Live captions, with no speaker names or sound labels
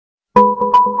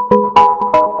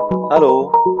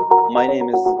Hello, my name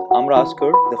is Amr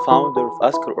Asker, the founder of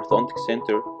Asker Orthodontic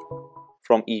Center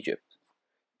from Egypt.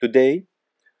 Today,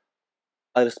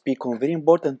 I'll speak on a very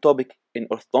important topic in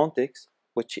orthodontics,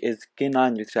 which is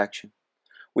canine retraction.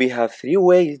 We have three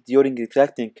ways during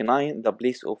retracting canine in the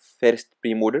place of first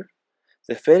premolar.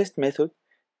 The first method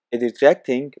is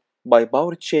retracting by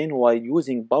power chain while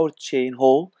using power chain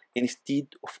hole instead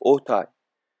of O-tie.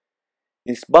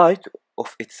 In spite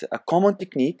of it's a common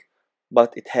technique,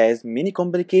 but it has many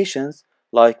complications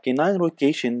like canine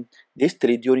rotation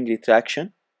distally during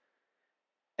retraction.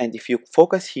 And if you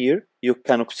focus here, you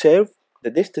can observe the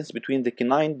distance between the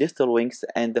canine distal wings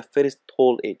and the first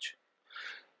hole edge.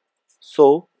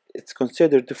 So it's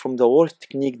considered from the worst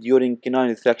technique during canine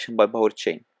retraction by power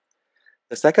chain.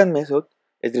 The second method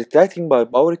is retracting by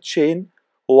power chain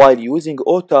while using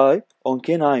O-tie on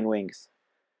canine wings.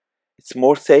 It's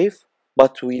more safe,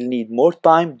 but will need more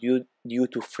time due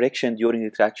to friction during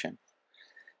retraction.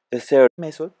 The third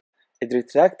method is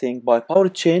retracting by power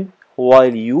chain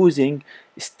while using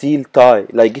steel tie,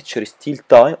 ligature steel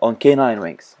tie on canine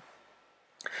wings.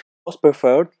 Most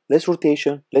preferred, less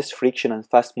rotation, less friction and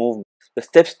fast movement. The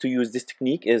steps to use this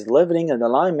technique is leveling and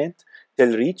alignment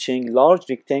till reaching large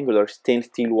rectangular stainless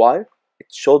steel wire. It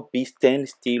should be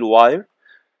stainless steel wire.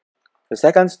 The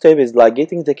second step is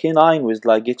ligating the canine with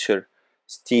ligature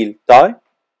steel tie.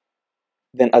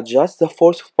 Then adjust the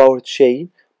force of power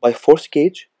chain by force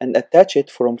gauge and attach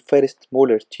it from first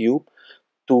molar tube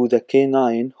to the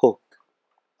canine hook.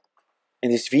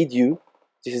 In this video,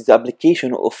 this is the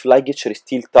application of ligature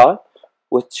steel tie,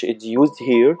 which is used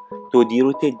here to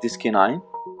derotate this canine.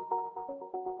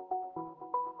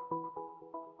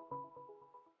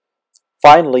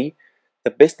 Finally,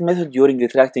 the best method during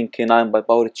retracting canine by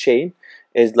power chain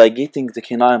is ligating the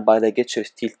canine by ligature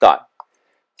steel tie.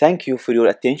 Thank you for your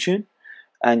attention,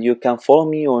 and you can follow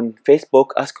me on Facebook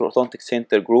Asker Orthodontic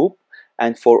Center group,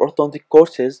 and for orthodontic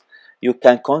courses you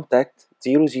can contact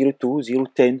 002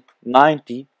 010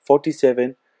 90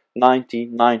 47 90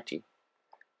 90.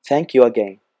 Thank you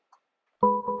again.